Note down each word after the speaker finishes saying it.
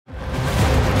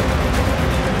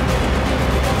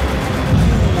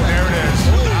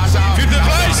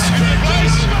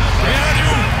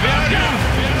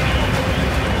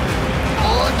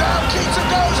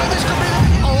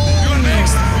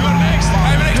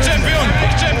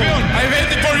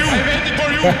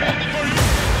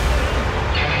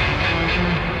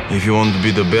If you want to be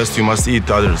the best, you must eat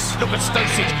others. Look at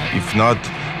Stosic. If not,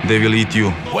 they will eat you.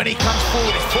 When he comes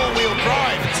forward, it's four-wheel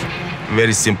drive.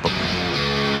 Very simple.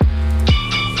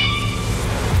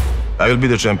 I will be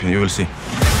the champion, you will see.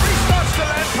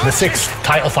 The 6th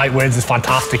title fight wins is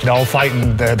fantastic, you know,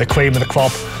 fighting the cream of the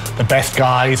crop, the best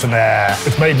guys, and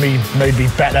it's made me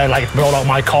better, like brought out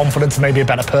my confidence, made me a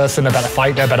better person, a better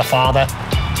fighter, a better father.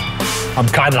 I'm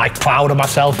kind of like proud of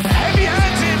myself. Heavy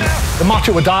hands in now. The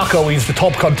matchup with Darko, he's the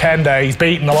top contender, he's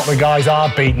beaten a lot of the guys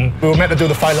I've beaten. We were meant to do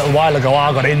the fight a little while ago,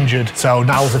 I got injured, so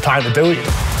now's the time to do it.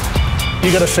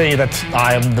 You got to see that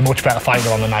I am the much better fighter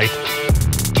on the night.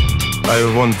 I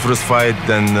won first fight,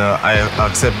 then I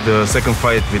accept the second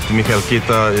fight with Michael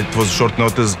Kita. It was short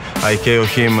notice. I KO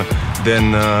him.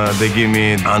 Then they give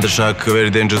me Undershak, a very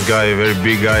dangerous guy, a very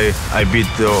big guy. I beat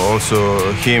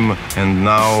also him. And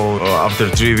now, after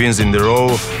 3 wins in a row,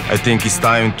 I think it's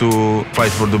time to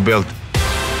fight for the belt.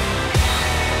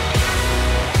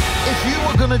 If you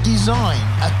were going to design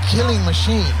a killing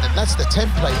machine, that's the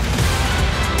template.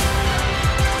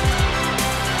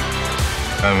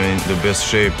 I'm in the best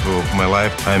shape of my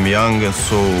life. I'm young, and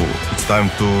so it's time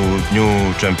to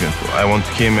new champion. I want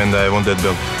him, and I want that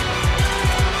belt.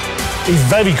 He's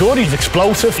very good, he's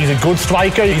explosive, he's a good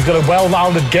striker, he's got a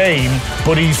well-rounded game,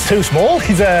 but he's too small.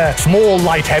 He's a small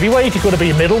light heavyweight, he's going to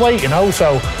be a middleweight, you know,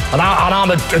 so... And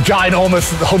I'm a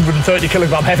ginormous 130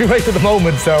 kilogram heavyweight at the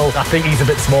moment, so I think he's a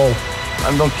bit small.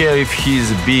 I don't care if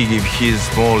he's big, if he's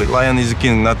small. Lion is a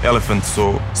king, not elephant,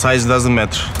 so size doesn't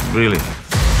matter, really.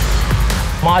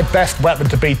 My best weapon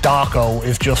to beat Darko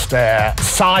is just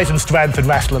size and strength in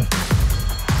wrestling.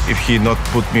 If he not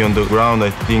put me on the ground, I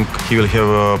think he will have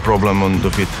a problem on the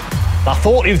feet. I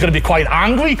thought he was going to be quite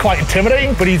angry, quite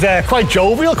intimidating, but he's quite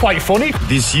jovial, quite funny.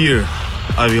 This year,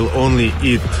 I will only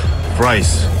eat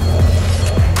fries.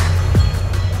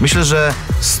 Myślę, że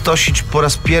Stosic po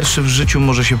raz pierwszy w życiu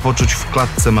może się poczuć w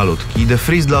klatce malutki. De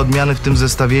Vries dla odmiany w tym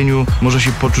zestawieniu może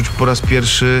się poczuć po raz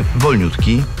pierwszy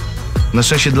wolniutki. Na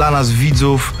szczęście dla nas,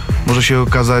 widzów, może się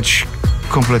okazać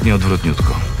kompletnie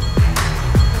odwrotniutko.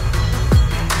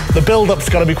 The build-up's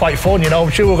going to be quite fun, you know.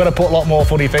 I'm sure we're going to put a lot more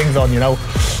funny things on, you know.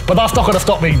 But that's not going to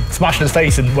stop me smashing his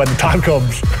face in when the time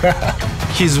comes.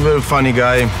 He's a very funny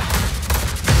guy.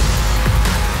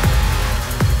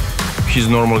 He's a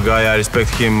normal guy, I respect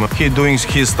him. He's doing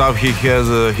his stuff, he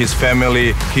has his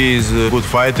family, he's a good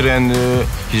fighter, and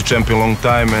he's a champion long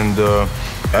time, and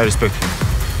I respect him.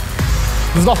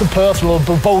 There's nothing personal,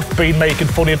 we've both been making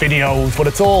funny videos, but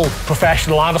it's all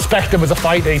professional. I respect him as a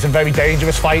fighter, he's a very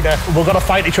dangerous fighter. We're going to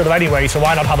fight each other anyway, so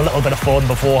why not have a little bit of fun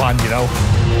beforehand, you know?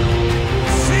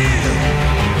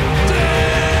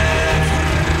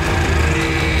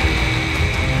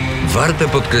 Warte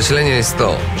podkreślenia jest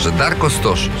to, że Darko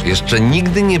Stosic jeszcze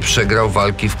nigdy nie przegrał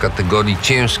walki w kategorii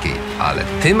ciężkiej, ale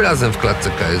tym razem w klatce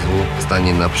KSW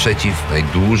stanie naprzeciw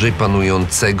najdłużej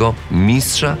panującego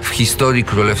mistrza w historii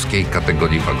królewskiej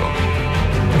kategorii wagowej.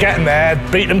 Get in there,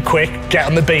 beat them quick, get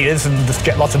on the beaters and just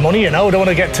get lots of money, you know? Don't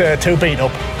want to get too beat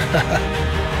up.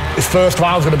 His first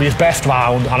round's going to be his best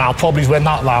round, and I'll probably win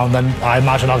that round, then I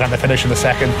imagine I'll get the finish in the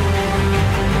second.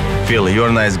 Phil, you're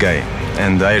a nice guy,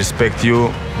 and I respect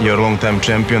you. You're a long-time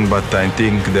champion, but I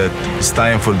think that it's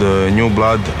time for the new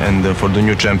blood and for the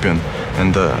new champion.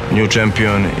 And the new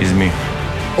champion is me.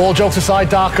 All jokes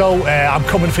aside, Darko, I'm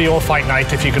coming for your fight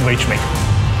night if you can reach me.